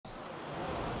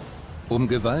Um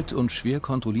Gewalt und schwer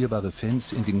kontrollierbare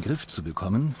Fans in den Griff zu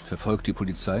bekommen, verfolgt die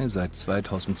Polizei seit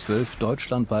 2012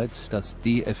 deutschlandweit das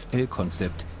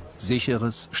DFL-Konzept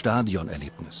Sicheres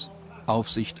Stadionerlebnis.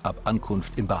 Aufsicht ab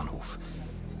Ankunft im Bahnhof.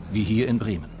 Wie hier in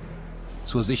Bremen.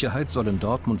 Zur Sicherheit sollen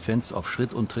Dortmund-Fans auf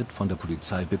Schritt und Tritt von der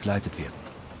Polizei begleitet werden.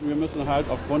 Wir müssen halt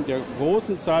aufgrund der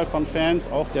großen Zahl von Fans,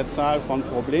 auch der Zahl von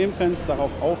Problemfans,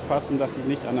 darauf aufpassen, dass sie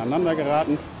nicht aneinander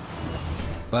geraten.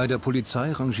 Bei der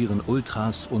Polizei rangieren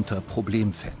Ultras unter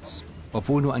Problemfans,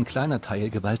 obwohl nur ein kleiner Teil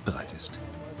gewaltbereit ist.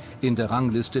 In der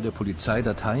Rangliste der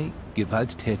Polizeidatei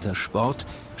Gewalttäter Sport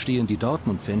stehen die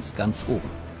Dortmund-Fans ganz oben.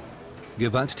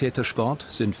 Gewalttäter Sport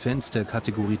sind Fans der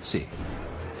Kategorie C.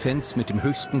 Fans mit dem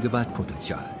höchsten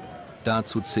Gewaltpotenzial.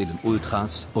 Dazu zählen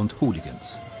Ultras und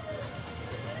Hooligans.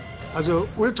 Also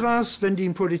Ultras, wenn die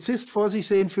einen Polizist vor sich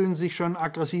sehen, fühlen sich schon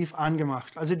aggressiv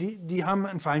angemacht. Also die haben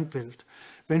ein Feindbild.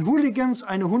 Wenn Hooligans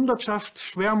eine Hundertschaft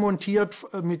schwer montiert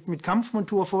mit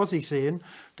Kampfmontur vor sich sehen,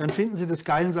 dann finden sie das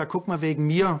geil und sagen, guck mal, wegen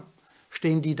mir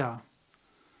stehen die da.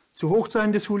 Zu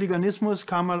Hochzeiten des Hooliganismus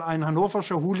kam mal ein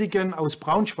hannoverscher Hooligan aus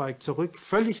Braunschweig zurück,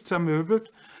 völlig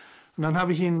zermöbelt. Und dann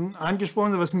habe ich ihn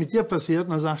angesprochen, was ist mit dir passiert?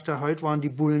 Und dann sagte er, heute waren die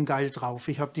Bullen geil drauf.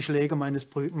 Ich habe die Schläge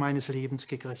meines Lebens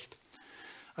gekriegt.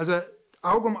 Also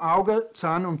Auge um Auge,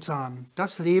 Zahn um Zahn.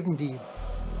 Das leben die.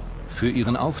 Für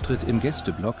ihren Auftritt im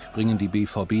Gästeblock bringen die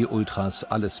BVB-Ultras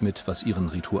alles mit, was ihren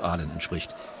Ritualen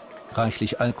entspricht.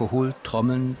 Reichlich Alkohol,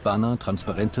 Trommeln, Banner,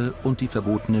 Transparente und die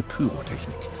verbotene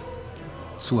Pyrotechnik.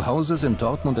 Zu Hause sind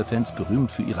Dortmunder Fans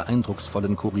berühmt für ihre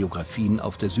eindrucksvollen Choreografien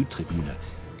auf der Südtribüne,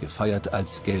 gefeiert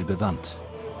als gelbe Wand.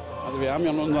 Also wir haben ja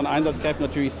in unseren Einsatzkräften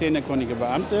natürlich szenekundige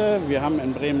Beamte. Wir haben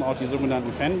in Bremen auch die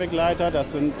sogenannten Fanbegleiter.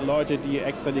 Das sind Leute, die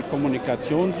extra die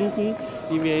Kommunikation suchen,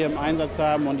 die wir hier im Einsatz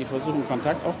haben und die versuchen,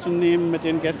 Kontakt aufzunehmen mit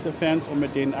den Gästefans, um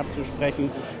mit denen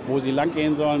abzusprechen, wo sie lang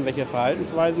gehen sollen, welche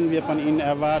Verhaltensweisen wir von ihnen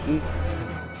erwarten.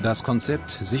 Das Konzept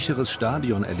Sicheres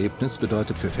Stadionerlebnis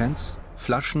bedeutet für Fans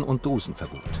Flaschen- und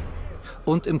Dosenverbot.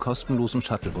 Und im kostenlosen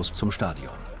Shuttlebus zum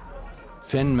Stadion.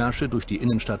 Fanmärsche durch die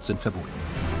Innenstadt sind verboten.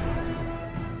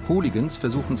 Hooligans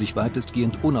versuchen sich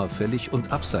weitestgehend unauffällig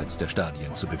und abseits der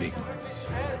Stadien zu bewegen.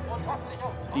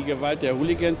 Die Gewalt der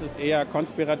Hooligans ist eher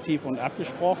konspirativ und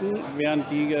abgesprochen,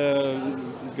 während die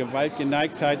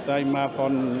Gewaltgeneigtheit, sage ich mal,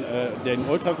 von den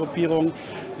Ultragruppierungen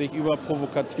sich über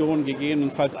Provokationen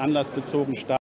gegebenenfalls anlassbezogen steigert.